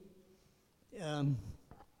Um,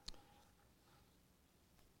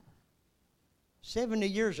 70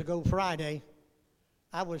 years ago Friday,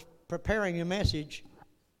 I was preparing a message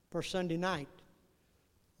for Sunday night.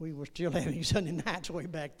 We were still having Sunday nights way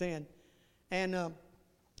back then. And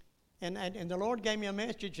the Lord gave me a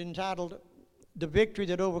message entitled, "The Victory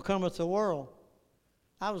That Overcometh the World."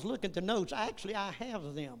 I was looking at the notes. Actually, I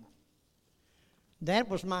have them. That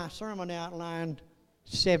was my sermon outline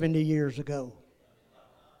 70 years ago.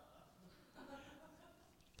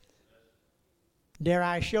 Dare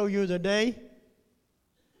I show you the day?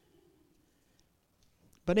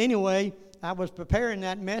 But anyway, I was preparing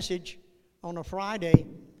that message on a Friday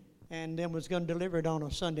and then was going to deliver it on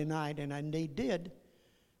a Sunday night, and I indeed did.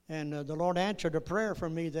 And the Lord answered a prayer for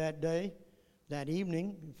me that day, that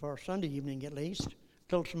evening, for Sunday evening at least,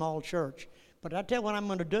 little small church. But I tell you what I'm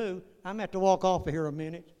going to do. I'm going to have to walk off of here a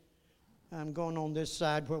minute. I'm going on this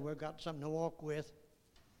side where we've got something to walk with,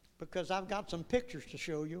 because I've got some pictures to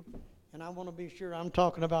show you, and I want to be sure I'm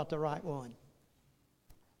talking about the right one.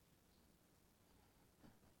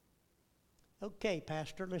 Okay,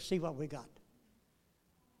 Pastor, let's see what we got.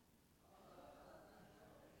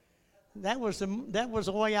 That was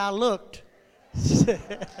the way I looked.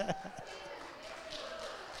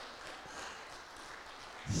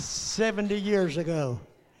 70 years ago.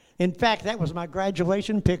 In fact, that was my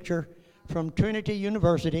graduation picture from Trinity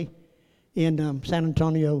University in San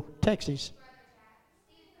Antonio, Texas.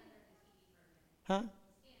 Huh?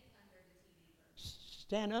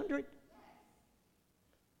 Stand under it?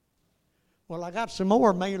 Well, I got some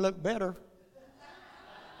more, may look better.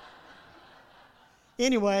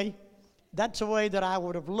 Anyway, that's the way that I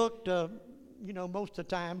would have looked, most of the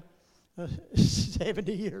time,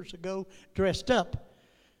 70 years ago, dressed up.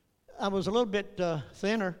 I was a little bit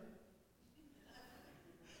thinner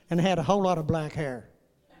and had a whole lot of black hair.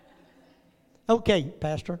 Okay,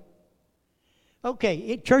 Pastor.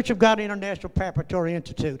 Okay, Church of God International Preparatory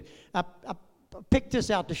Institute. I picked this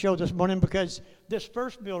out to show this morning because this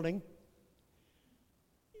first building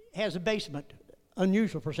has a basement,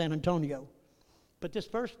 unusual for San Antonio. But this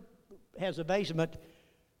first has a basement,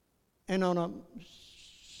 and on a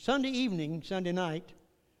Sunday night,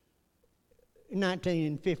 in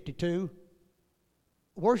 1952,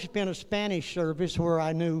 worship in a Spanish service where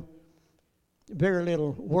I knew very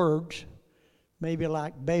little words, maybe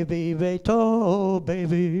like "Baby Veto,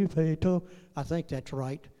 Baby Veto." I think that's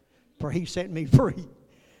right, for He set me free.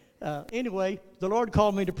 Anyway, the Lord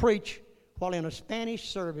called me to preach while in a Spanish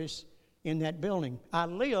service in that building. I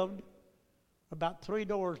lived about 3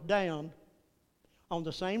 doors down on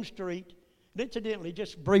the same street. And incidentally,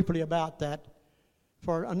 just briefly about that,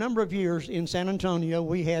 for a number of years in San Antonio,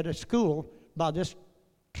 we had a school by this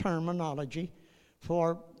terminology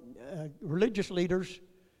for religious leaders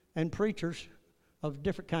and preachers of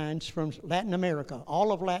different kinds from Latin America,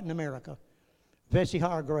 all of Latin America. Vesey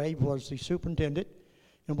Hargrave was the superintendent,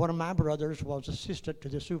 and one of my brothers was assistant to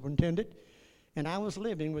the superintendent, and I was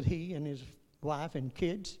living with he and his wife and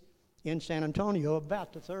kids in San Antonio,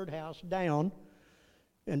 about the third house down.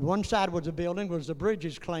 And one side was the building was the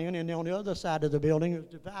Bridges clan, and on the other side of the building it was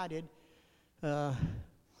divided.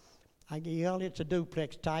 It's a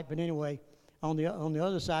duplex type, but anyway, on the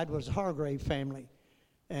other side was the Hargrave family.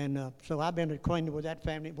 And so I've been acquainted with that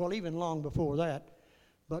family, well, even long before that.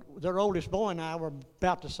 But their oldest boy and I were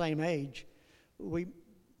about the same age.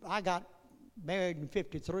 I got married in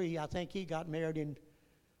 53. I think he got married in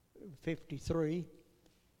 53.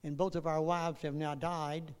 And both of our wives have now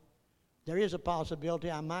died. There is a possibility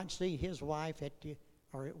I might see his wife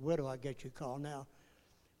or widow, I guess you call now.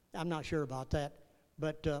 I'm not sure about that.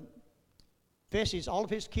 But Vesey's, all of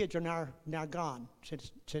his kids are now gone.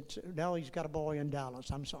 Since now he's got a boy in Dallas.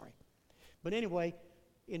 I'm sorry. But anyway,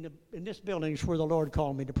 in this building is where the Lord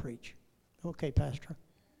called me to preach. Okay, Pastor.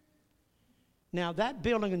 Now that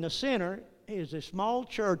building in the center is a small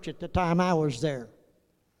church at the time I was there.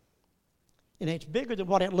 And it's bigger than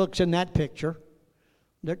what it looks in that picture.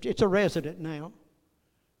 It's a resident now.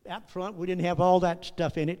 Out front, we didn't have all that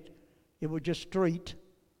stuff in it. It was just street.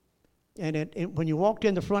 And when you walked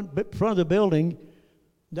in the front of the building,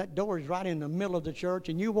 that door is right in the middle of the church,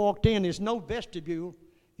 and you walked in, there's no vestibule.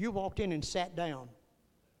 You walked in and sat down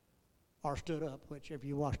or stood up, whichever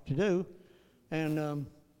you wanted to do. And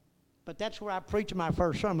but that's where I preached my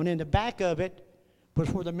first sermon. In the back of it was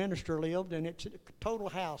where the minister lived, and it's a total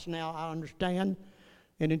house now, I understand.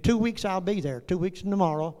 And in 2 weeks, I'll be there. 2 weeks from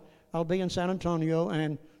tomorrow, I'll be in San Antonio,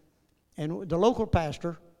 and the local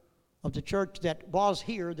pastor of the church that was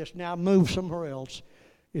here, that's now moved somewhere else,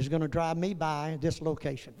 is going to drive me by this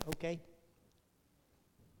location, okay?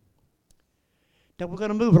 Now, we're going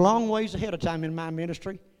to move a long ways ahead of time in my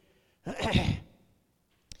ministry.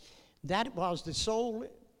 That was the Seoul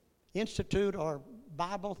Institute or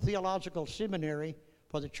Bible Theological Seminary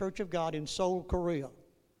for the Church of God in Seoul, Korea.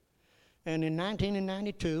 And in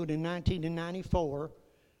 1992 and in 1994,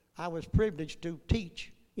 I was privileged to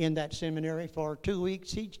teach in that seminary for 2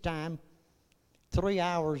 weeks each time, 3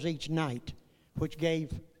 hours each night, which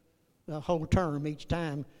gave the whole term each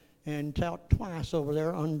time, and taught twice over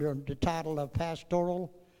there under the title of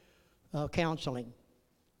Pastoral Counseling.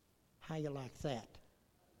 How you like that?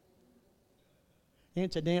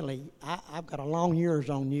 Incidentally, I've got a long years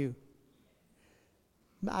on you.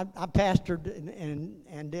 I pastored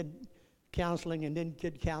and did counseling and then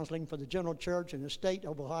kid counseling for the General Church in the state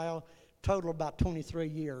of Ohio, total about 23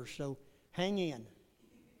 years, so hang in.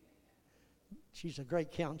 She's a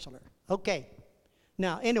great counselor. Okay,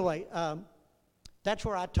 now anyway, that's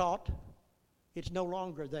where I taught. It's no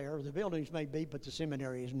longer there. The buildings may be, but the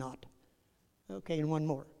seminary is not. Okay, and one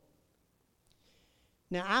more.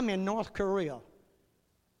 Now I'm in North Korea.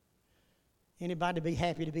 Anybody be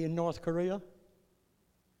happy to be in North Korea?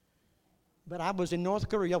 But I was in North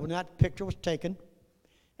Korea when that picture was taken.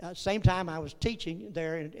 Same time I was teaching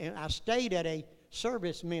there, and I stayed at a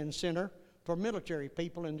servicemen center for military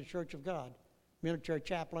people in the Church of God, military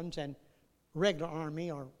chaplains and regular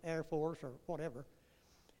Army or Air Force or whatever.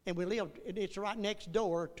 And we lived, it's right next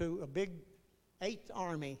door to a big 8th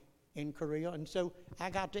Army in Korea, and so I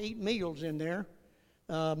got to eat meals in there,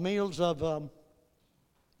 meals of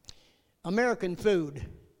American food.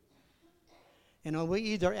 And we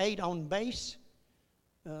either ate on base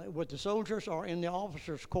with the soldiers or in the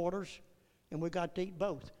officers' quarters, and we got to eat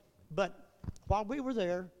both. But while we were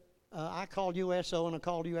there, I called USO and I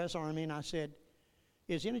called U.S. Army, and I said,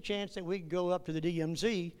 is there any chance that we could go up to the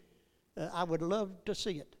DMZ? I would love to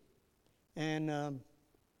see it. And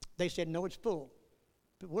they said, no, it's full.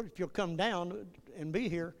 But what if you'll come down and be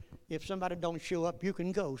here? If somebody don't show up, you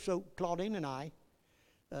can go. So Claudine and I,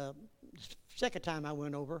 second time I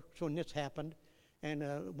went over, so when this happened,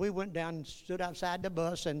 and we went down and stood outside the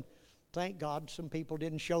bus, and thank God some people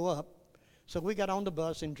didn't show up. So we got on the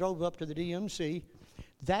bus and drove up to the DMZ.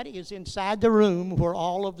 That is inside the room where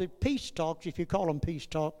all of the peace talks, if you call them peace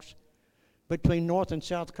talks, between North and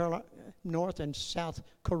South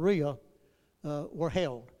Korea were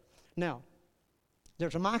held. Now,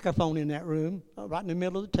 there's a microphone in that room, right in the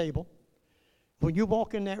middle of the table. When you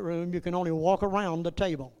walk in that room, you can only walk around the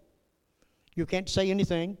table. You can't say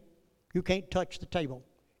anything. You can't touch the table.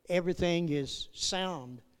 Everything is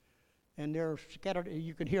sound. And they're scattered.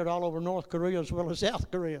 You can hear it all over North Korea as well as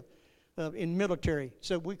South Korea in military.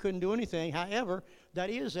 So we couldn't do anything. However, that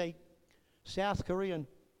is a South Korean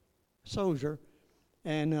soldier.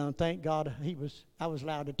 And thank God I was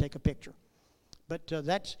allowed to take a picture. But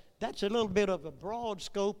that's a little bit of a broad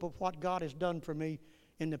scope of what God has done for me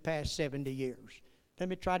in the past 70 years. Let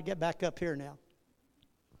me try to get back up here now.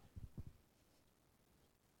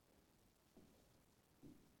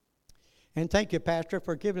 And thank you, Pastor,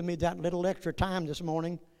 for giving me that little extra time this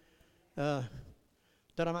morning that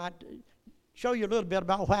I might show you a little bit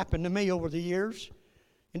about what happened to me over the years.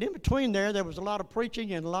 And in between there was a lot of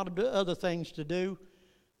preaching and a lot of other things to do.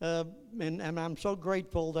 And I'm so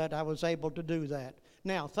grateful that I was able to do that.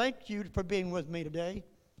 Now, thank you for being with me today.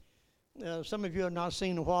 Some of you have not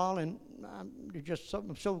seen in a while, and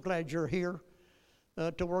I'm so glad you're here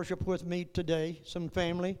to worship with me today. Some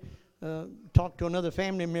family. Talked to another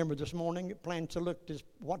family member this morning that plans to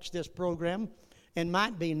watch this program, and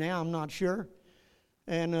might be now, I'm not sure.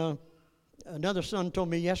 And another son told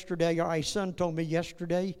me yesterday, or a son told me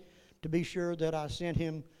yesterday, to be sure that I sent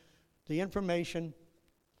him the information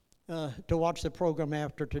to watch the program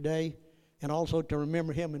after today, and also to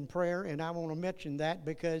remember him in prayer. And I want to mention that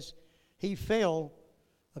because he fell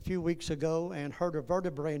a few weeks ago and hurt a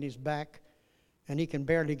vertebrae in his back, and he can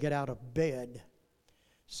barely get out of bed.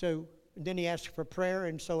 So then he asked for prayer,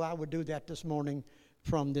 and so I would do that this morning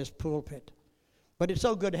from this pulpit. But it's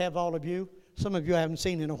so good to have all of you. Some of you I haven't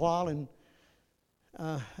seen in a while, and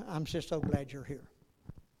I'm just so glad you're here.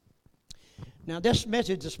 Now, this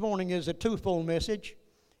message this morning is a twofold message,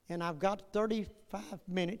 and I've got 35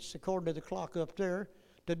 minutes, according to the clock up there,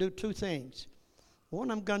 to do two things. One,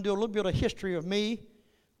 I'm going to do a little bit of history of me,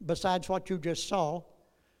 besides what you just saw,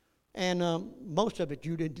 and most of it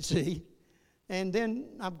you didn't see. And then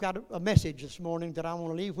I've got a message this morning that I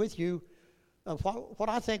want to leave with you of what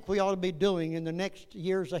I think we ought to be doing in the next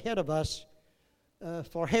years ahead of us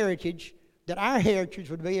for heritage, that our heritage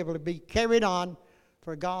would be able to be carried on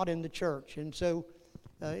for God and the church. And so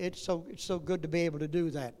it's so good to be able to do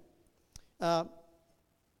that.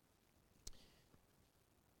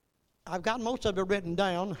 I've got most of it written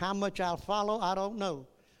down. How much I'll follow, I don't know.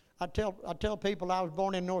 I tell people I was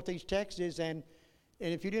born in Northeast Texas, and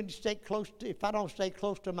if you didn't stay close to, if I don't stay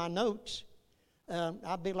close to my notes,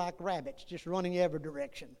 I'd be like rabbits, just running every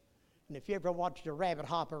direction. And if you ever watched a rabbit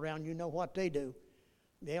hop around, you know what they do.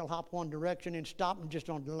 They'll hop one direction and stop and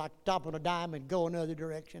just on like top of a dime and go another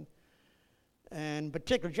direction. And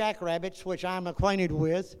particular jackrabbits, which I'm acquainted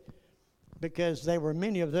with, because there were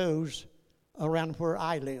many of those around where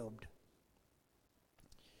I lived.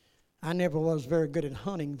 I never was very good at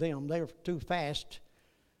hunting them. They were too fast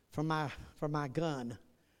for my gun,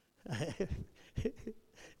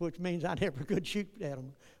 which means I never could shoot at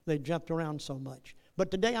them. They jumped around so much. But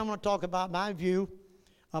today I'm going to talk about my view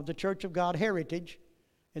of the Church of God heritage,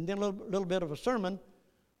 and then a little bit of a sermon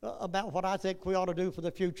about what I think we ought to do for the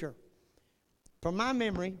future. From my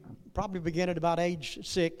memory, probably began at about age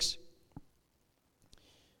 6,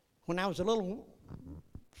 when I was a little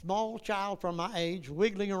small child from my age,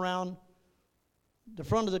 wiggling around the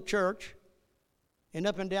front of the church and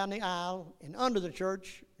up and down the aisle and under the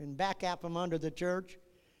church and back out from under the church.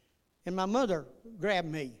 And my mother grabbed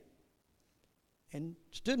me and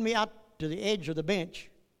stood me out to the edge of the bench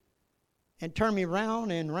and turned me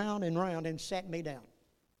round and round and round and sat me down.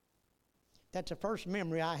 That's the first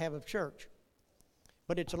memory I have of church.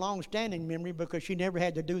 But it's a long-standing memory because she never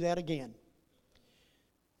had to do that again.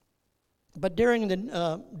 But during the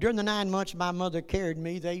 9 months my mother carried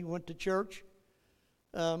me, they went to church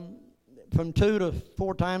from 2 to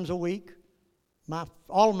 4 times a week.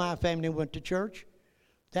 All my family went to church.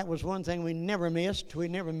 That was one thing we never missed. We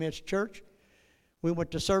never missed church. We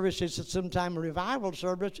went to services at some time. Revival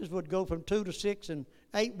services would go from 2 to 6 and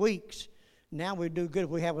 8 weeks. Now we do good if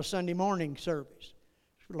we have a Sunday morning service.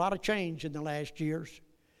 A lot of change in the last years.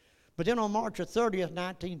 But then on March 30th,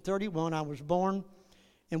 1931, I was born.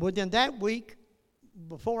 And within that week,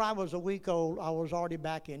 before I was a week old, I was already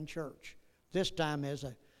back in church. This time as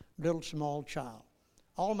a little small child.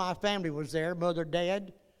 All my family was there. Mother,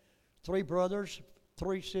 Dad, 3 brothers,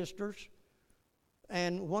 3 sisters,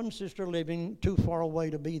 and 1 sister living too far away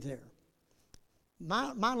to be there.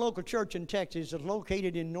 My local church in Texas is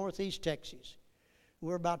located in Northeast Texas.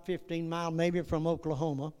 We're about 15 miles maybe from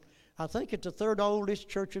Oklahoma. I think it's the 3rd oldest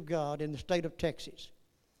church of God in the state of Texas.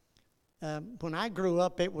 When I grew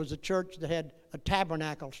up, it was a church that had a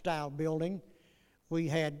tabernacle-style building. We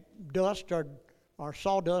had dust or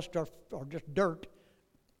sawdust or just dirt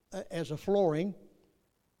as a flooring.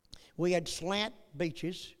 We had slant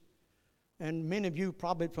beaches, and many of you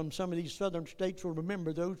probably from some of these southern states will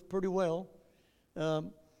remember those pretty well.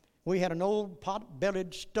 We had an old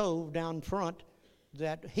pot-bellied stove down front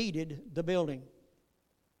that heated the building.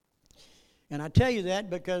 And I tell you that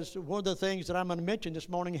because one of the things that I'm going to mention this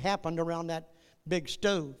morning happened around that big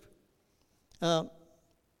stove. In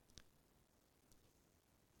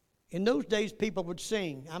those days, people would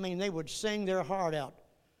sing. I mean, they would sing their heart out.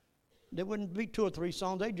 There wouldn't be 2 or 3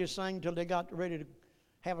 songs. They just sang until they got ready to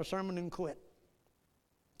have a sermon and quit.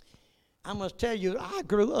 I must tell you, I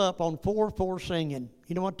grew up on 4/4 singing.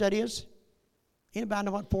 You know what that is? Anybody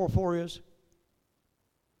know what 4/4 is?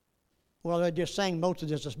 Well, they just sang most of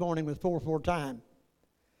this morning with 4/4 time.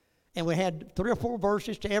 And we had 3 or 4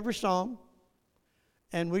 verses to every song,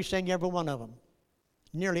 and we sang every one of them.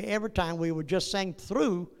 Nearly every time we would just sing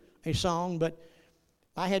through a song, but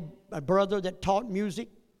I had a brother that taught music.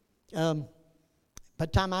 By the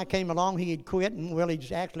time I came along, he had quit, and well,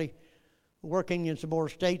 he's actually working in some more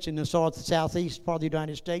states in the southeast part of the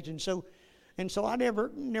United States. And so I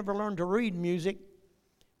never learned to read music,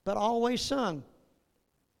 but always sung.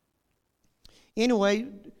 Anyway,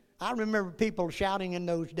 I remember people shouting in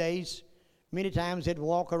those days. Many times they'd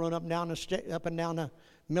walk or run up and down the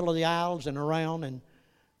middle of the aisles and around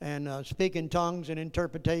and speak in tongues and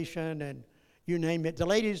interpretation and you name it. The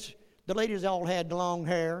ladies all had long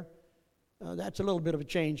hair. That's a little bit of a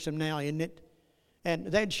change from now, isn't it? And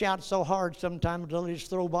they'd shout so hard sometimes they'll just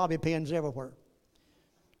throw bobby pins everywhere.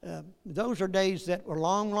 Those are days that were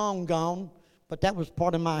long, long gone, but that was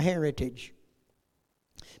part of my heritage.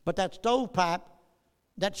 But that stove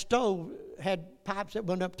had pipes that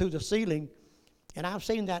went up through the ceiling, and I've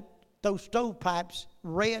seen those stove pipes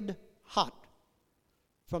red hot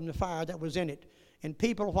from the fire that was in it. And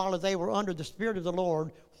people, while they were under the Spirit of the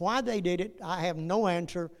Lord, why they did it, I have no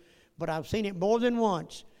answer, but I've seen it more than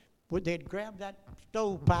once. They'd grab that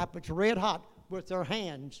stove pipe, it's red hot, with their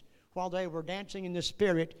hands while they were dancing in the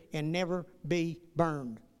Spirit and never be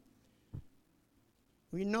burned.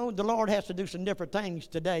 We know the Lord has to do some different things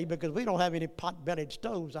today because we don't have any pot-bellied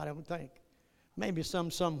stoves, I don't think. Maybe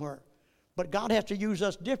some somewhere. But God has to use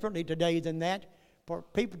us differently today than that for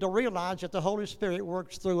people to realize that the Holy Spirit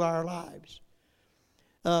works through our lives.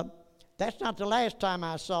 That that's not the last time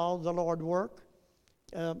I saw the Lord work.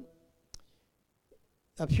 A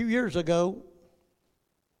few years ago,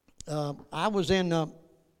 I was in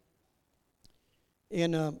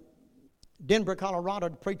Denver, Colorado,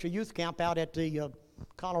 to preach a youth camp out at the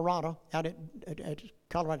Colorado, out at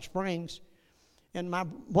Colorado Springs. And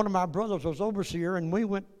one of my brothers was overseer, and we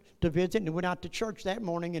went to visit and went out to church that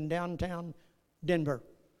morning in downtown Denver.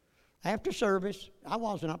 After service, I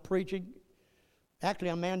wasn't up preaching. Actually,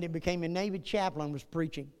 a man that became a Navy chaplain was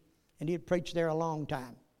preaching, and he had preached there a long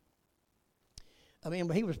time.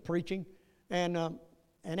 He was preaching, and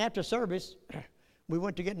after service, we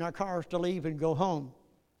went to get in our cars to leave and go home.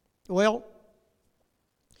 Well,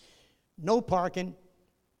 no parking,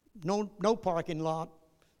 no parking lot.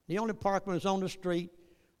 The only parking was on the street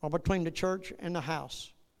or between the church and the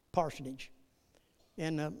house, parsonage.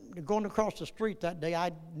 And going across the street that day,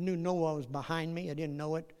 I knew Noah was behind me. I didn't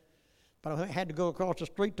know it. But I had to go across the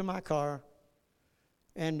street to my car.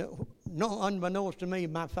 And unbeknownst to me,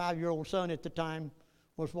 my 5-year-old son at the time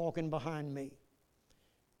was walking behind me.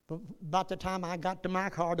 But about the time I got to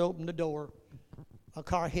my car to open the door, a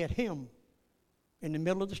car hit him in the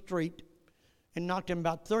middle of the street and knocked him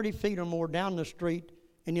about 30 feet or more down the street,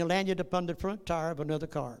 and he landed upon the front tire of another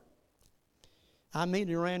car. I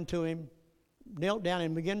immediately ran to him, knelt down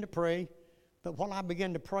and began to pray. But while I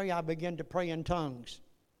began to pray in tongues.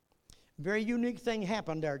 Very unique thing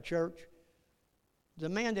happened there, church. The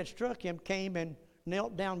man that struck him came and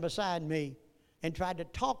knelt down beside me and tried to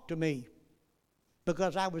talk to me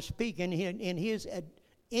because I was speaking in his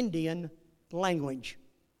Indian language.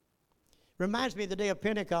 Reminds me of the day of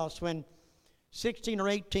Pentecost when 16 or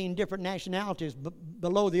 18 different nationalities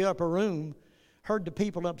below the upper room heard the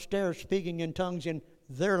people upstairs speaking in tongues in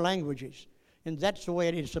their languages. And that's the way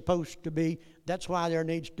it is supposed to be. That's why there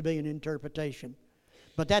needs to be an interpretation.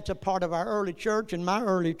 But that's a part of our early church and my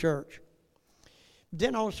early church.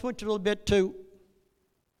 Then I'll switch a little bit to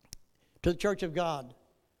the Church of God.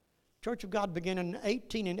 Church of God began in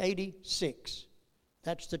 1886.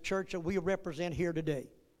 That's the church that we represent here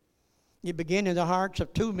today. It began in the hearts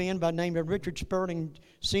of two men by the name of Richard Sperling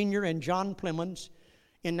Sr. and John Clemens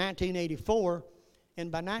in 1984.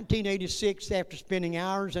 And by 1986, after spending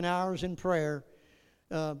hours and hours in prayer,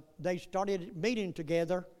 they started meeting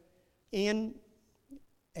together in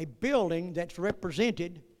a building that's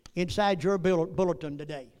represented inside your bulletin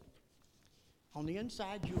today. On the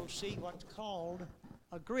inside, you'll see what's called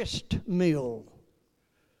a grist mill.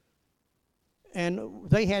 And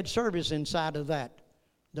they had service inside of that.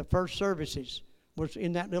 The first services was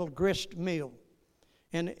in that little grist mill.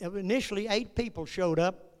 And initially, 8 people showed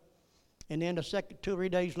up. And then 2 or 3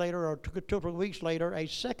 days later, or 2 or 3 weeks later, a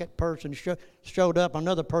second person showed up,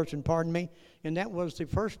 another person, pardon me, and that was the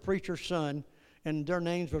first preacher's son, and their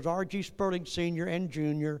names was R.G. Sperling Sr. and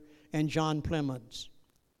Jr. and John Clemens.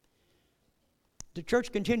 The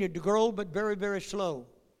church continued to grow, but very, very slow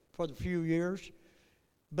for the few years.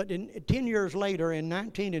 But 10 years later, in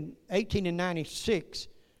 1896,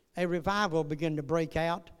 a revival began to break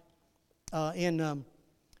out in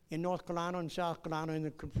North Carolina and South Carolina, and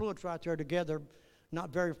the confluence right there together, not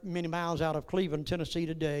very many miles out of Cleveland, Tennessee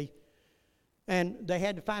today. And they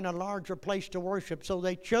had to find a larger place to worship, so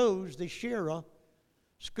they chose the Shira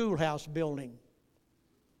Schoolhouse building.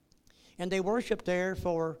 And they worshiped there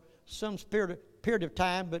for some period of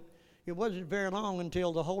time, but it wasn't very long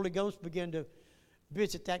until the Holy Ghost began to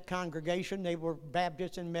visit that congregation. They were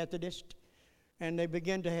Baptist and Methodist, and they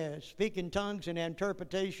began to speak in tongues and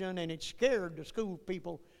interpretation, and it scared the school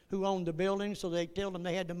people who owned the building, so they told them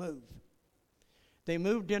they had to move. They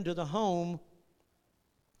moved into the home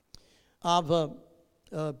of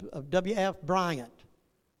W.F. Bryant,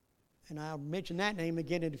 and I'll mention that name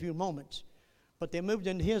again in a few moments. But they moved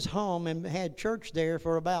into his home and had church there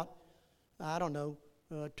for about, 2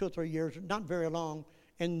 or 3 years, not very long.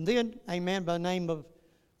 And then a man by the name of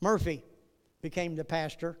Murphy became the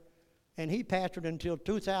pastor, and he pastored until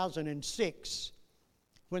 2006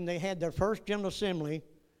 when they had their first General Assembly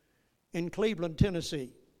in Cleveland,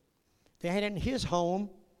 Tennessee. They had it in his home.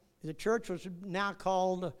 The church was now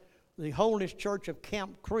called the Holiness Church of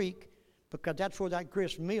Camp Creek because that's where that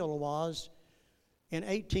grist mill was. In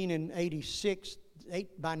 1886,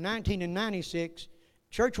 by 1996,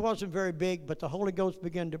 church wasn't very big, but the Holy Ghost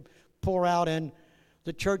began to pour out and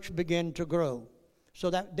the church began to grow. So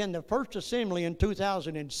that then the first assembly in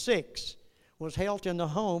 2006 was held in the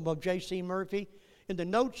home of J.C. Murphy. In the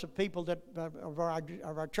notes of people that of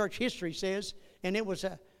our church history says, and it was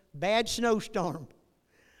a bad snowstorm.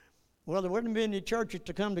 Well, there wouldn't have been any churches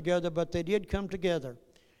to come together, but they did come together.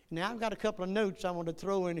 Now, I've got a couple of notes I want to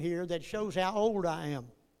throw in here that shows how old I am.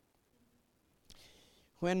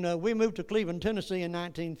 When we moved to Cleveland, Tennessee in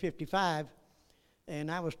 1955,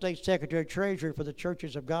 and I was state secretary treasurer for the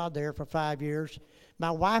Churches of God there for 5 years,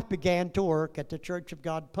 my wife began to work at the Church of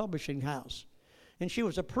God Publishing House, and she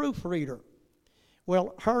was a proofreader.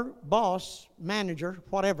 Well, her boss, manager,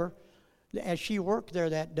 whatever, as she worked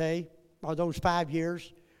there that day, or those 5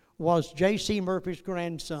 years, was J.C. Murphy's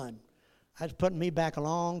grandson. That's putting me back a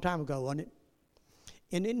long time ago, wasn't it?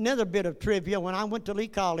 And another bit of trivia, when I went to Lee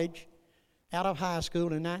College out of high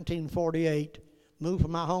school in 1948, moved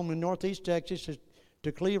from my home in northeast Texas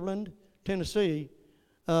to Cleveland, Tennessee,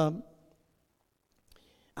 I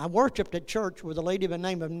worshiped at church with a lady by the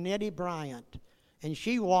name of Nettie Bryant, and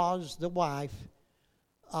she was the wife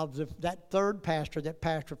of that third pastor that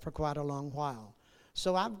pastored for quite a long while.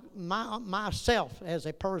 So myself as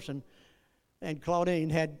a person, and Claudine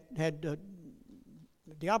had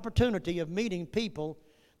the opportunity of meeting people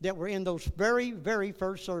that were in those very, very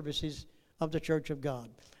first services of the Church of God.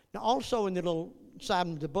 Now, also in the little side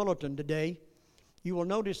of the bulletin today, you will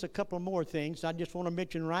notice a couple more things I just want to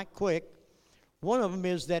mention right quick. One of them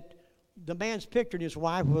is that the man's picture and his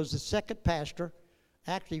wife was the second pastor.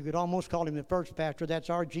 Actually, you could almost call him the first pastor. That's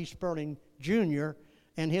R.G. Sperling Jr.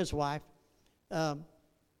 and his wife.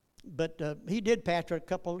 But he did pastor a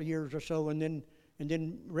couple of years or so, and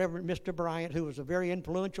then Reverend Mr. Bryant, who was a very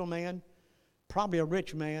influential man, probably a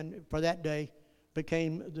rich man for that day,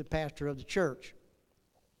 became the pastor of the church.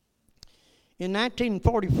 In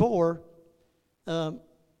 1944,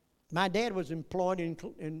 my dad was employed in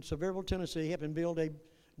Sevierville, Tennessee, helping build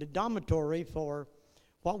the dormitory for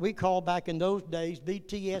what we called back in those days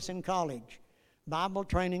BTS and college, Bible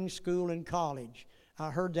Training School and College.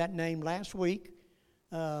 I heard that name last week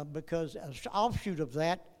because an offshoot of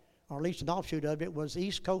that, or at least an offshoot of it, was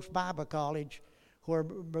East Coast Bible College, where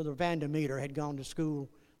Brother Vandermeter had gone to school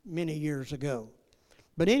many years ago.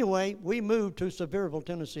 But anyway, we moved to Sevierville,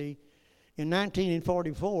 Tennessee in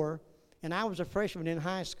 1944, and I was a freshman in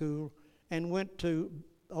high school and went to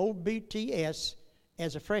old BTS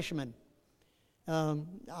as a freshman. All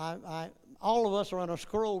of us are on a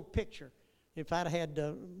scrolled picture. If I'd had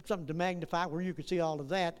something to magnify where you could see all of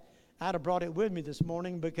that, I'd have brought it with me this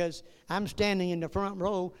morning, because I'm standing in the front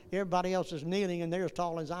row. Everybody else is kneeling, and they're as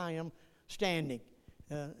tall as I am standing.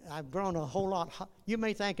 I've grown a whole lot. You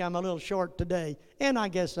may think I'm a little short today, and I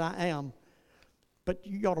guess I am, but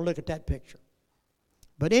you ought to look at that picture.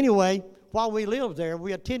 But anyway, while we lived there,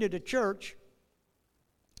 we attended a church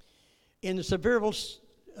in the Sevierville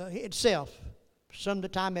itself. Some of the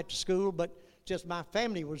time at the school, but just my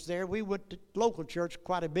family was there. We went to local church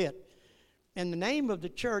quite a bit. And the name of the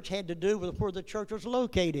church had to do with where the church was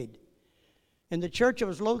located. And the church that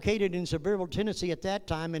was located in Sevierville, Tennessee at that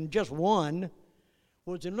time, and just one,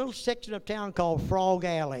 was in a little section of town called Frog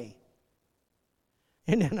Alley.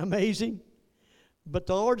 Isn't that amazing? But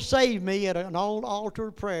the Lord saved me at an old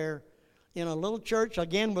altar prayer in a little church,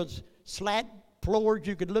 again with slat floors.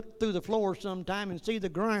 You could look through the floor sometime and see the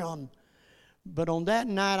ground. But on that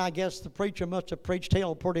night, I guess the preacher must have preached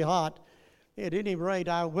hell pretty hot. At any rate,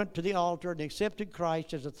 I went to the altar and accepted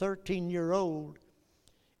Christ as a 13-year-old,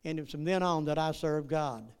 and it was from then on that I served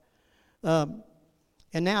God.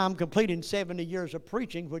 And now I'm completing 70 years of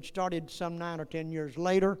preaching, which started some 9 or 10 years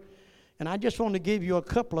later. And I just want to give you a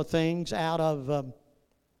couple of things out of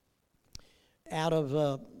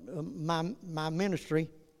my ministry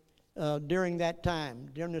during that time.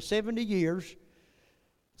 During the 70 years,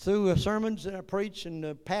 through sermons that I preached and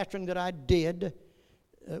the pastoring that I did,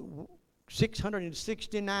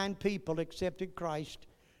 669 people accepted Christ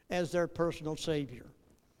as their personal Savior.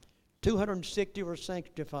 260 were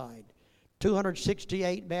sanctified.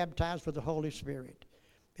 268 baptized with the Holy Spirit.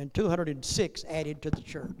 And 206 added to the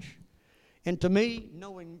church. And to me,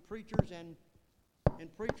 knowing preachers and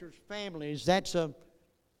preachers' families, that's a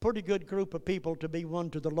pretty good group of people to be won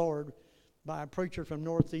to the Lord by a preacher from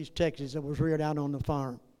northeast Texas that was reared out on the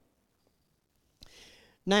farm.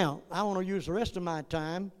 Now, I want to use the rest of my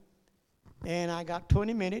time, and I got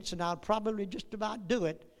 20 minutes, and I'll probably just about do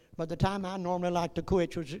it by the time I normally like to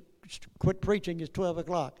quit, which quit preaching is 12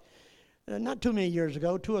 o'clock. Not too many years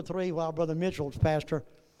ago, 2 or 3, while Brother Mitchell's pastor,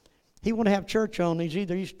 he wanted to have church on. He's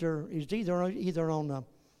either on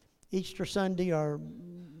Easter Sunday or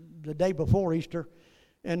the day before Easter,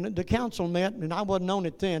 and the council met, and I wasn't on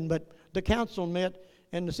it then, but the council met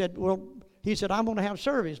and said, well, he said, I'm going to have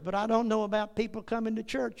service, but I don't know about people coming to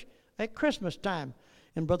church at Christmas time.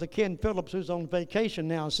 And Brother Ken Phillips, who's on vacation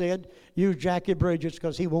now, said, use Jackie Bridges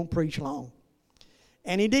because he won't preach long.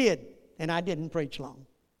 And he did, and I didn't preach long.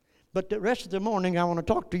 But the rest of the morning, I want to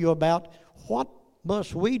talk to you about what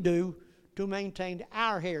must we do to maintain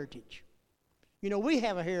our heritage. You know, we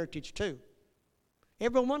have a heritage too.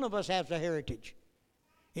 Every one of us has a heritage.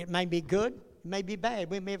 It may be good, it may be bad.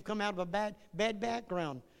 We may have come out of a bad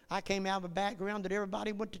background. I came out of a background that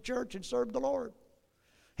everybody went to church and served the Lord.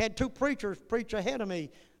 Had two preachers preach ahead of me.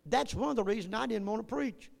 That's one of the reasons I didn't want to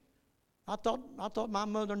preach. I thought my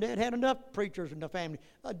mother and dad had enough preachers in the family.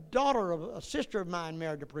 A sister of mine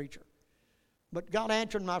married a preacher. But God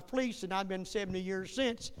answered my fleece, and I've been 70 years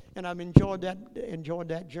since, and I've enjoyed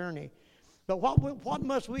that journey. But what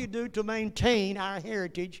must we do to maintain our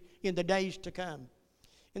heritage in the days to come?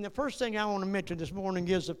 And the first thing I want to mention this morning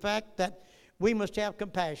is the fact that we must have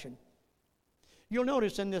compassion. You'll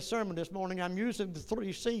notice in this sermon this morning, I'm using the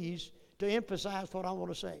 3 C's to emphasize what I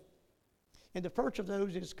want to say. And the first of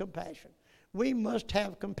those is compassion. We must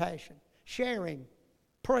have compassion. Sharing,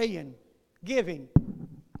 praying, giving.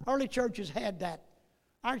 Early churches had that.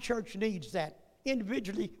 Our church needs that.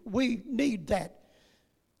 Individually, we need that.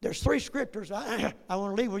 There's 3 scriptures I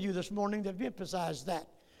want to leave with you this morning that emphasize that.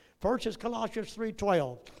 First is Colossians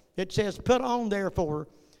 3:12. It says, "Put on, therefore,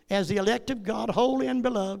 as the elect of God, holy and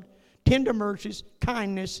beloved, tender mercies,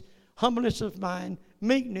 kindness, humbleness of mind,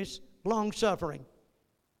 meekness, long-suffering."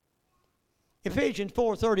 Ephesians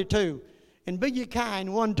 4:32, "And be ye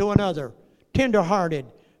kind one to another, tender-hearted,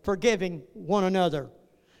 forgiving one another."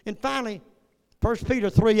 And finally, 1 Peter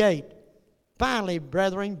 3:8, "Finally,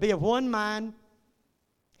 brethren, be of one mind,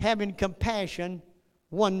 having compassion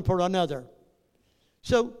one for another."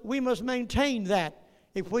 So we must maintain that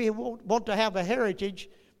if we want to have a heritage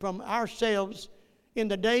from ourselves in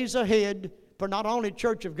the days ahead for not only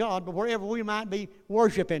Church of God, but wherever we might be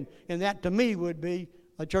worshiping. And that to me would be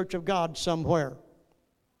a Church of God somewhere.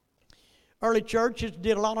 Early churches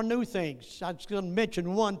did a lot of new things. I was going to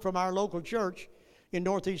mention one from our local church in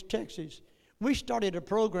Northeast Texas. We started a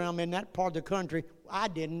program in that part of the country. I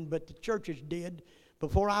didn't, but the churches did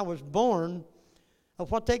before I was born, of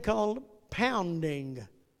what they called pounding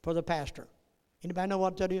for the pastor. Anybody know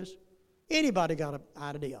what that is? Anybody got an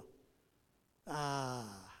idea? I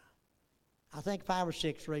think 5 or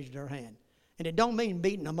 6 raised their hand. And it don't mean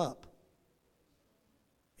beating them up.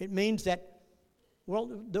 It means that, well,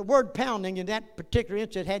 the word pounding in that particular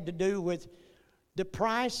instance had to do with the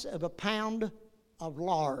price of a pound of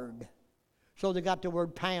lard. So they got the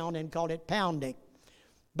word pound and called it pounding.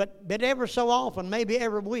 But ever so often, maybe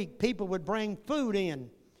every week, people would bring food in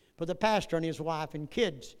for the pastor and his wife and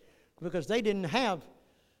kids because they didn't have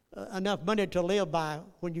enough money to live by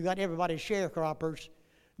when you got everybody sharecroppers.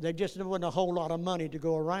 There just wasn't a whole lot of money to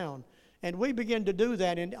go around. And we began to do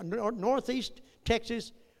that in Northeast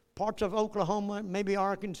Texas, parts of Oklahoma, maybe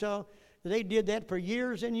Arkansas. They did that for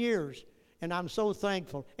years and years. And I'm so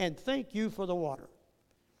thankful. And thank you for the water.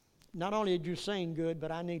 Not only did you sing good,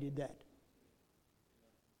 but I needed that.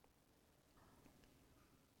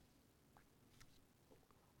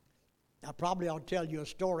 I probably ought to tell you a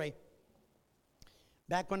story.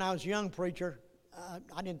 Back when I was a young preacher,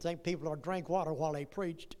 I didn't think people would drink water while they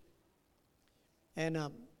preached. And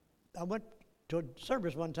I went to a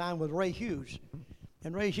service one time with Ray Hughes.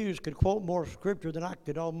 And Ray Hughes could quote more scripture than I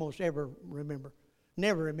could almost ever remember.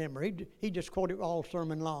 Never remember. He just quoted all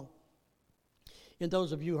sermon long. And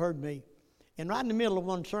those of you heard me. And right in the middle of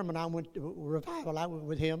one sermon, I went to a revival. I went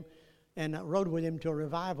with him and rode with him to a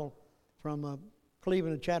revival from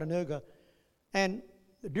Cleveland to Chattanooga. And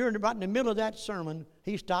right in the middle of that sermon,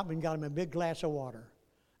 he stopped and got him a big glass of water.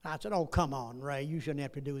 I said, "Oh, come on, Ray, you shouldn't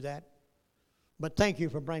have to do that. But thank you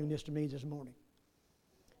for bringing this to me this morning."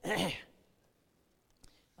 I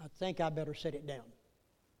think I better set it down.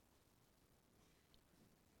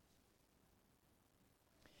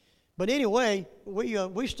 But anyway,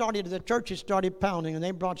 the churches started pounding, and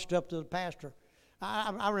they brought stuff to the pastor.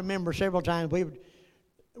 I remember several times we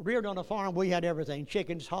reared on a farm. We had everything: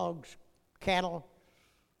 chickens, hogs, cattle,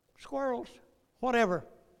 squirrels, whatever.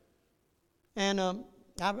 And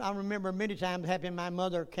I remember many times having my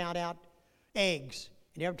mother count out eggs.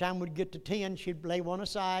 And every time we'd get to 10, she'd lay one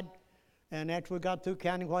aside. And after we got through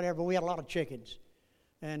counting whatever, we had a lot of chickens.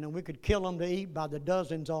 And we could kill them to eat by the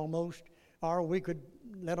dozens almost, or we could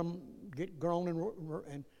let them get grown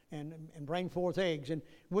and bring forth eggs. And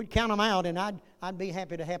we'd count them out, and I'd be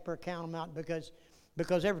happy to help her count them out because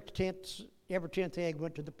every tenth egg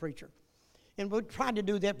went to the preacher. And we tried to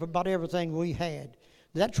do that for about everything we had.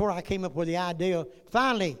 That's where I came up with the idea,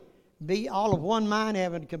 finally, be all of one mind,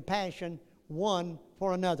 having compassion one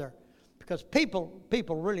for another. Because people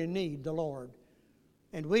really need the Lord,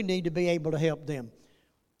 and we need to be able to help them.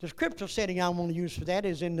 The scriptural setting I want to use for that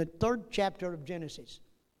is in the 3rd chapter of Genesis.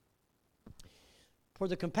 For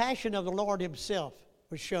the compassion of the Lord himself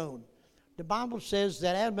was shown. The Bible says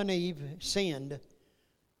that Adam and Eve sinned,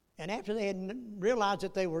 And after they had realized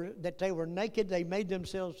that they were naked, they made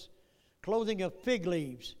themselves clothing of fig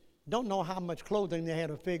leaves. Don't know how much clothing they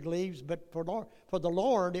had of fig leaves, but for the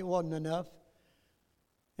Lord it wasn't enough.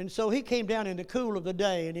 And so he came down in the cool of the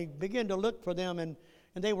day, and he began to look for them, and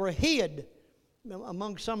they were hid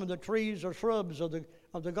among some of the trees or shrubs of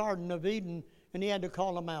the Garden of Eden, and he had to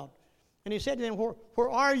call them out. And he said to them,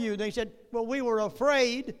 where are you? They said, well, we were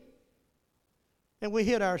afraid, and we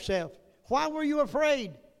hid ourselves. Why were you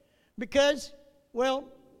afraid? Because, well,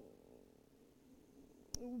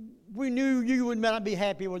 we knew you would not be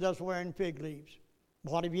happy with us wearing fig leaves.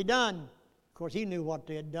 What have you done? Of course, he knew what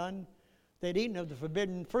they had done. They'd eaten of the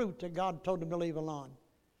forbidden fruit that God told them to leave alone.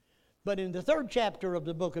 But in the 3rd chapter of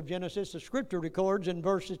the book of Genesis, the scripture records in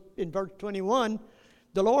verse 21,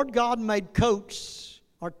 the Lord God made coats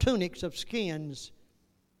or tunics of skins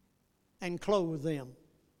and clothed them.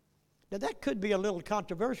 Now that could be a little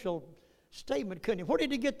controversial statement, couldn't it? Where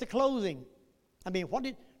did he get the clothing? I mean,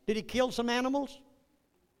 did he kill some animals?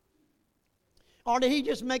 Or did he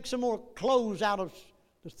just make some more clothes out of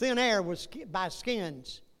the thin air by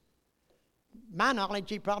skins? My knowledge,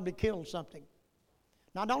 he probably killed something.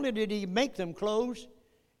 Not only did he make them clothes,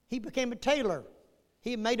 he became a tailor.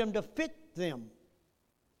 He made them to fit them.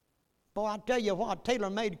 Boy, I tell you what,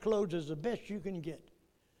 tailor-made clothes is the best you can get.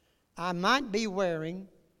 I might be wearing,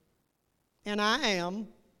 and I am,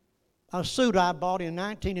 a suit I bought in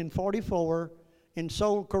 1944 in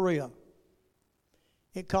Seoul, Korea.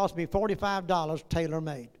 It cost me $45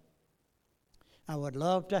 tailor-made. I would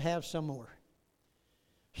love to have some more.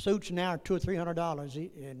 Suits now are $200 or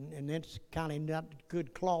 $300, and it's kind of not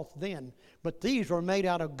good cloth then. But these were made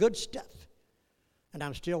out of good stuff, and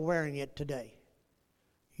I'm still wearing it today.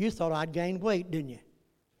 You thought I'd gained weight, didn't you?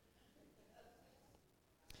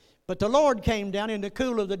 But the Lord came down in the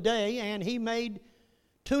cool of the day, and he made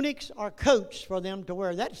tunics or coats for them to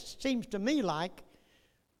wear. That seems to me like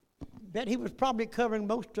that he was probably covering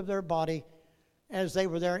most of their body as they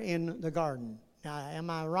were there in the garden. Now, am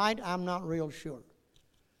I right? I'm not real sure.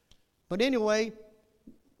 But anyway,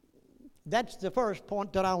 that's the first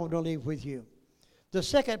point that I want to leave with you. The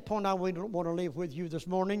second point I want to leave with you this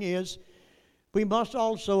morning is we must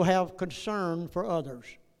also have concern for others.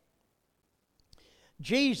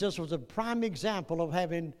 Jesus was a prime example of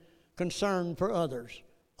having concern for others.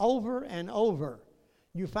 Over and over,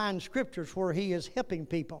 you find scriptures where he is helping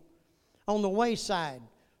people. On the wayside,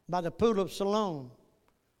 by the pool of Siloam,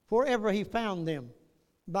 wherever he found them,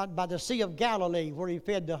 by the Sea of Galilee, where he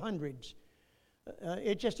fed the hundreds.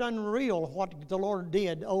 It's just unreal what the Lord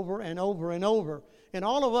did over and over and over. And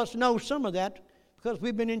all of us know some of that because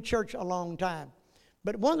we've been in church a long time.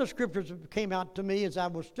 But one of the scriptures that came out to me as I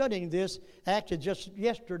was studying this, actually just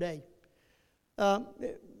yesterday,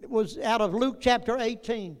 it was out of Luke chapter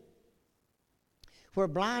 18, where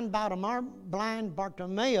blind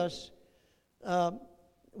Bartimaeus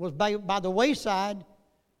was by the wayside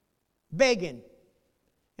begging.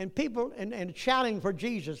 And people and shouting for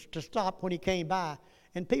Jesus to stop when he came by.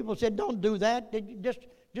 And people said, don't do that.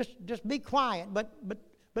 Just be quiet.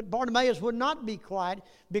 But Bartimaeus would not be quiet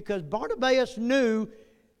because Bartimaeus knew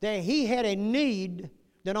that he had a need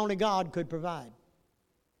that only God could provide.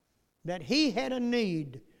 That he had a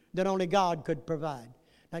need that only God could provide.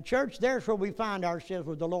 Now, church, there's where we find ourselves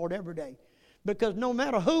with the Lord every day. Because no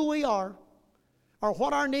matter who we are or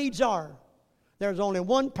what our needs are, there's only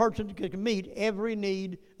one person who can meet every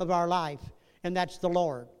need of our life, and that's the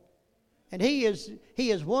Lord. And He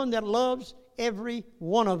is one that loves every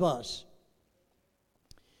one of us.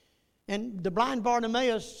 And the blind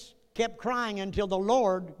Bartimaeus kept crying until the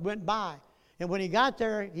Lord went by. And when he got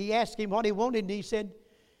there, he asked him what he wanted, and he said,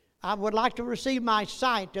 I would like to receive my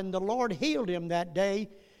sight. And the Lord healed him that day,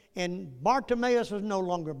 and Bartimaeus was no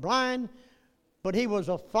longer blind, but he was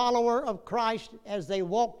a follower of Christ as they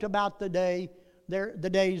walked about the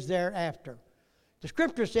days thereafter. The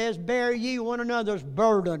scripture says, bear ye one another's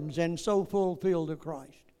burdens, and so fulfill the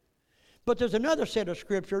Christ. But there's another set of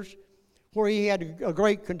scriptures where he had a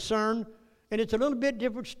great concern, and it's a little bit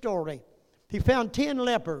different story. He found 10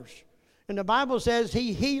 lepers, and the Bible says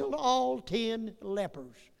he healed all 10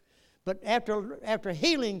 lepers. But after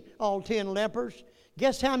healing all 10 lepers,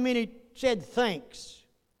 guess how many said thanks?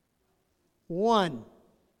 One.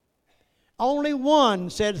 Only one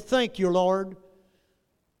said, thank you, Lord.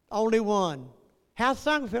 Only one. How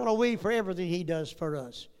thankful are we for everything He does for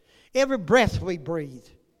us? Every breath we breathe.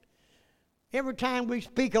 Every time we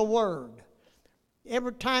speak a word.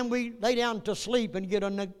 Every time we lay down to sleep and get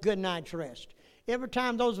a good night's rest. Every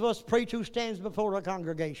time those of us preach who stands before a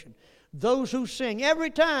congregation. Those who sing. Every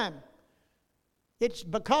time. It's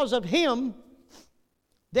because of Him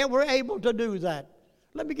that we're able to do that.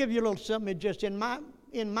 Let me give you a little something just in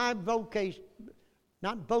my vocation,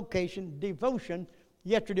 not vocation, devotion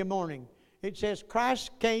yesterday morning. It says,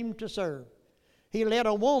 Christ came to serve. He let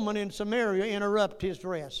a woman in Samaria interrupt his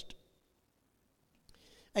rest.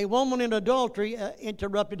 A woman in adultery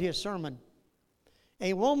interrupted his sermon.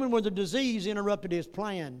 A woman with a disease interrupted his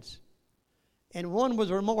plans. And one with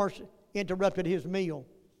remorse interrupted his meal.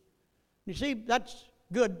 You see, that's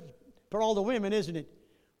good for all the women, isn't it?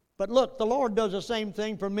 But look, the Lord does the same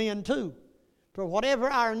thing for men too. For whatever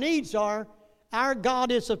our needs are, our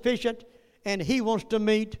God is sufficient, and He wants to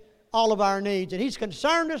meet all of our needs. And He's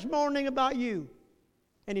concerned this morning about you,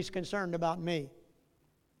 and He's concerned about me.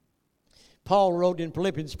 Paul wrote in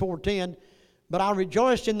Philippians 4:10, "But I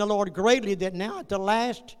rejoiced in the Lord greatly that now at the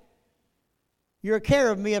last your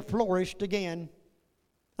care of me hath flourished again,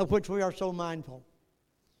 of which we are so mindful."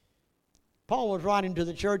 Paul was writing to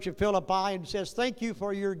the church of Philippi and says, "Thank you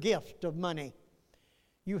for your gift of money.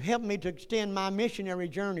 You helped me to extend my missionary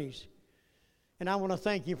journeys, and I want to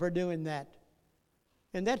thank you for doing that."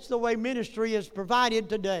 And that's the way ministry is provided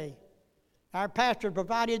today. Our pastor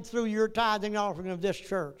provided through your tithing offering of this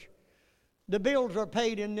church. The bills are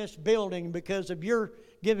paid in this building because of your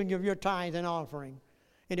giving of your tithe and offering.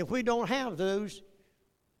 And if we don't have those,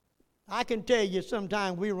 I can tell you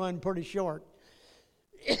sometimes we run pretty short.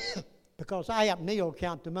 Because I help Neil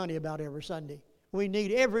count the money about every Sunday. We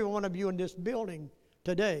need every one of you in this building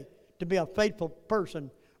today to be a faithful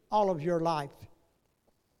person all of your life.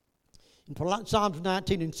 And Psalms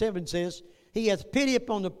 19:7 says, "He hath pity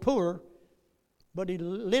upon the poor, but he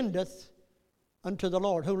lendeth unto the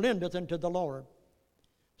Lord." Who lendeth unto the Lord?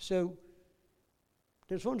 So,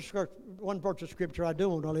 there's one verse of Scripture I do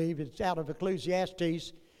want to leave. It's out of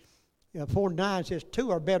Ecclesiastes 4:9. Says,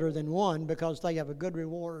 "Two are better than one because they have a good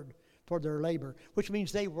reward for their labor," which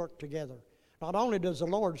means they work together. Not only does the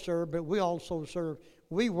Lord serve, but we also serve.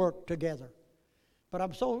 We work together. But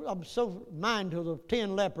I'm so mindful of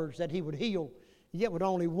 10 lepers that He would heal, yet with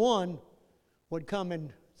only one would come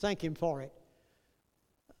and thank Him for it.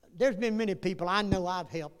 There's been many people I know I've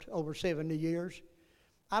helped over 70 years.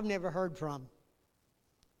 I've never heard from.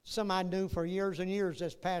 Some I knew for years and years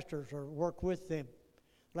as pastors or worked with them.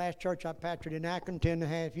 Last church I pastored in Akron,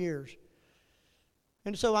 10.5 years.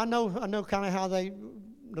 And so I know kind of how they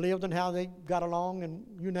lived and how they got along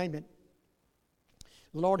and you name it.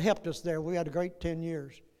 The Lord helped us there. We had a great 10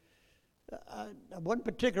 years. I wasn't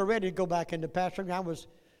particularly ready to go back into pastoring. I was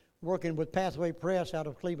working with Pathway Press out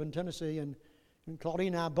of Cleveland, Tennessee, and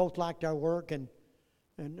Claudine and I both liked our work, and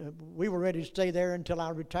we were ready to stay there until I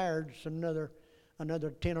retired another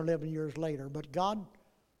 10 or 11 years later. But God,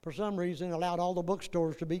 for some reason, allowed all the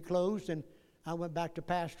bookstores to be closed, and I went back to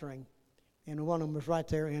pastoring. And one of them was right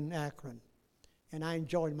there in Akron. And I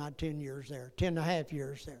enjoyed my 10 years there, 10.5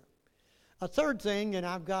 years there. A third thing, and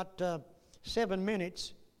I've got 7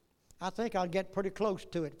 minutes, I think I'll get pretty close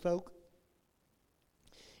to it, folk,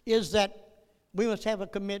 is that we must have a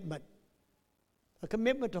commitment. A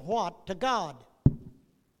commitment to what? To God.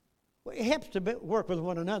 Well, it helps to work with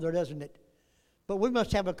one another, doesn't it? But we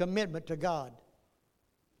must have a commitment to God.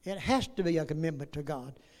 It has to be a commitment to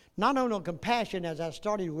God. Not only a compassion, as I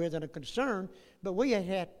started with, and a concern, but we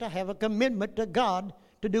have to have a commitment to God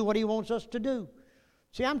to do what He wants us to do.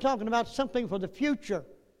 See, I'm talking about something for the future.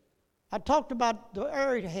 I talked about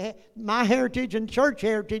my heritage and church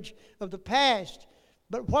heritage of the past,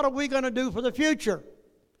 but what are we going to do for the future?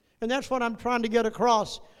 And that's what I'm trying to get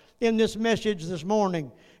across in this message this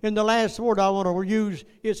morning. And the last word I want to use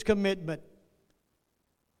is commitment.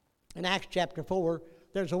 In Acts chapter 4,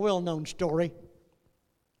 there's a well-known story.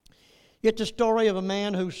 It's a story of a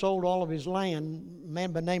man who sold all of his land, a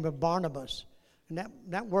man by the name of Barnabas. And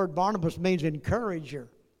that word Barnabas means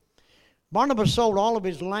encourager. Barnabas sold all of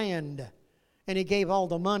his land, and he gave all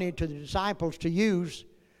the money to the disciples to use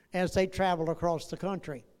as they traveled across the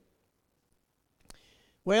country.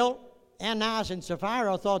 Well, Ananias and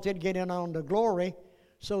Sapphira thought they'd get in on the glory,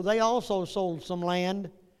 so they also sold some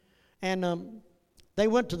land, and they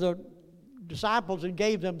went to the disciples and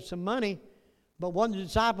gave them some money. But one of the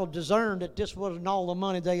disciples discerned that this wasn't all the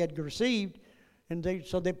money they had received, and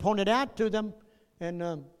so they pointed out to them,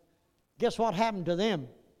 and guess what happened to them?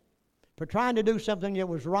 For trying to do something that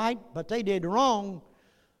was right, but they did wrong,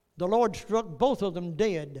 the Lord struck both of them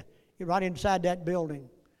dead right inside that building.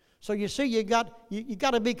 So you see, you got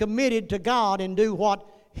to be committed to God and do what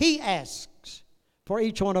He asks for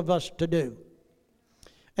each one of us to do.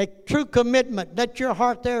 A true commitment. Let your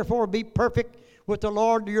heart therefore be perfect with the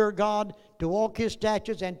Lord your God, to walk His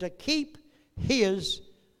statutes and to keep His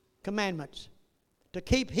commandments. To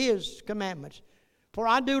keep His commandments. For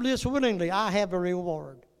I do this willingly, I have a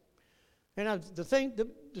reward. And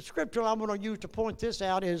the scripture I'm going to use to point this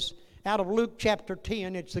out is out of Luke chapter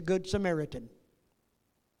 10. It's the Good Samaritan.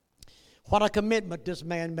 What a commitment this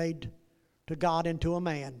man made to God and to a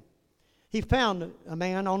man. He found a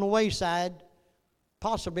man on the wayside,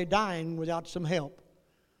 possibly dying without some help.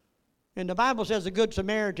 And the Bible says the Good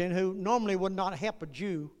Samaritan, who normally would not help a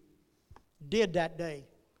Jew, did that day.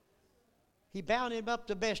 He bound him up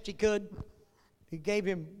the best he could. He gave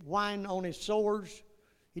him wine on his sores.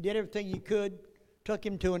 He did everything he could, took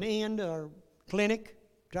him to an inn or clinic,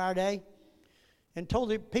 to our day, and told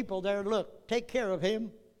the people there, look, take care of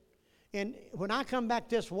him. And when I come back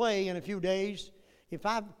this way in a few days, if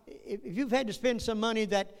you've had to spend some money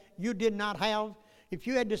that you did not have, if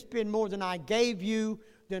you had to spend more than I gave you,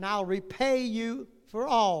 then I'll repay you for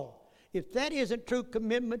all. If that isn't true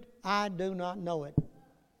commitment, I do not know it.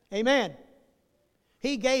 Amen.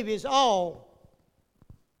 He gave his all.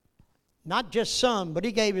 Not just some, but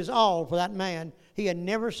he gave his all for that man he had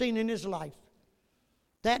never seen in his life.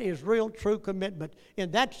 That is real, true commitment.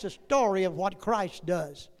 And that's the story of what Christ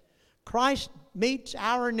does. Christ meets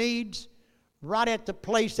our needs right at the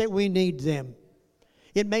place that we need them.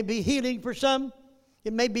 It may be healing for some.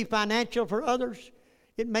 It may be financial for others.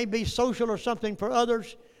 It may be social or something for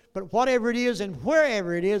others. But whatever it is and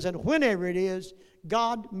wherever it is and whenever it is,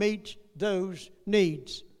 God meets those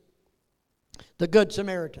needs. The Good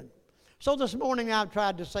Samaritan. So this morning I've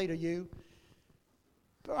tried to say to you,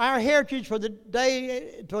 our heritage for the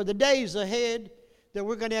days ahead, that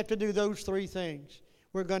we're going to have to do those three things.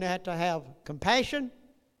 We're going to have compassion,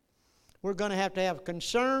 we're going to have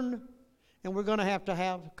concern, and we're going to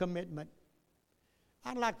have commitment.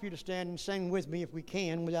 I'd like for you to stand and sing with me if we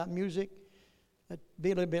can, without music. It'd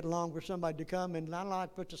be a little bit long for somebody to come, and I'd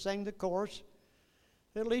like for us to sing the chorus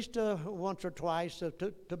at least once or twice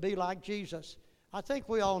to be like Jesus. I think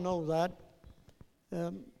we all know that.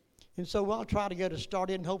 And so I'll try to get us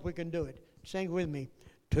started and hope we can do it. Sing with me.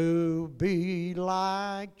 To be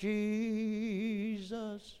like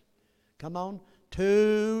Jesus. Come on.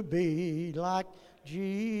 To be like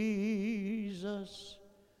Jesus.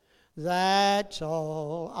 That's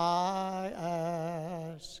all I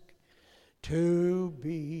ask. To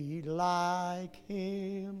be like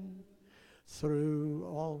Him through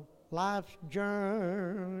all life's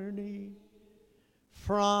journey.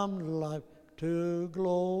 From life to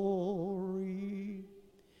glory,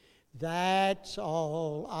 that's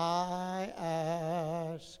all I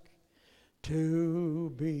ask,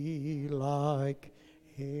 to be like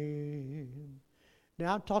Him.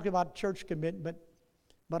 Now I'm talking about church commitment,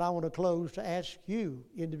 but I want to close to ask you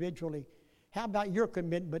individually, how about your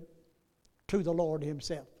commitment to the Lord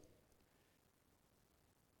Himself?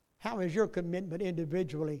 How is your commitment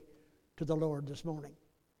individually to the Lord this morning?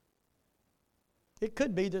 It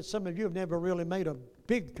could be that some of you have never really made a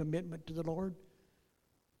big commitment to the Lord.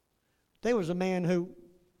 There was a man who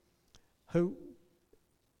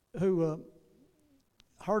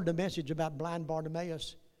heard the message about blind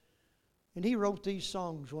Bartimaeus, and he wrote these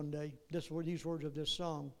songs one day. These words of this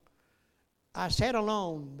song. I sat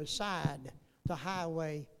alone beside the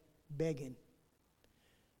highway begging.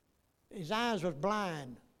 His eyes was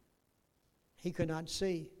blind. He could not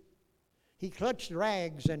see. He clutched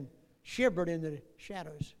rags and shivered in the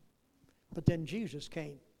shadows. But then Jesus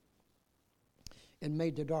came and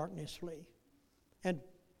made the darkness flee. And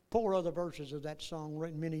 4 other verses of that song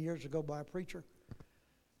written many years ago by a preacher.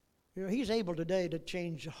 You know, He's able today to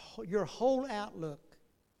change your whole outlook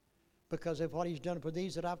because of what He's done for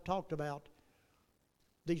these that I've talked about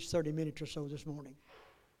these 30 minutes or so this morning.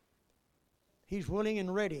 He's willing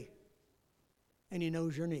and ready, and He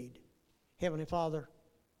knows your need. Heavenly Father,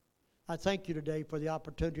 I thank You today for the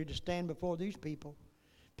opportunity to stand before these people.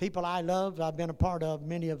 People I love, I've been a part of,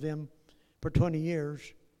 many of them for 20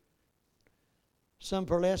 years. Some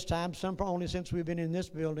for less time, some for only since we've been in this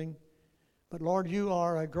building. But Lord, You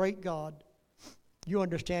are a great God. You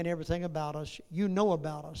understand everything about us. You know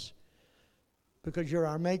about us because You're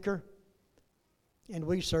our Maker and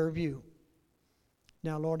we serve You.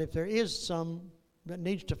 Now, Lord, if there is some that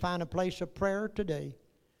needs to find a place of prayer today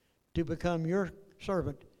to become Your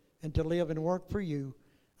servant and to live and work for You,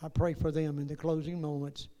 I pray for them in the closing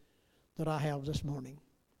moments that I have this morning.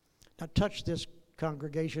 Now touch this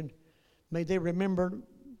congregation. May they remember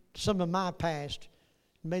some of my past.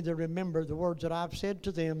 May they remember the words that I've said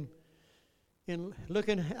to them in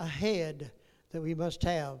looking ahead that we must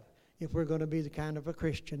have if we're going to be the kind of a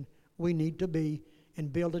Christian we need to be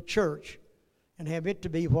and build a church and have it to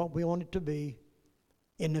be what we want it to be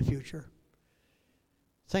in the future.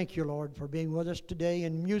 Thank You, Lord, for being with us today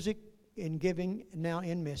in music, in giving, and now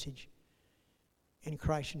in message. In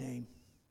Christ's name.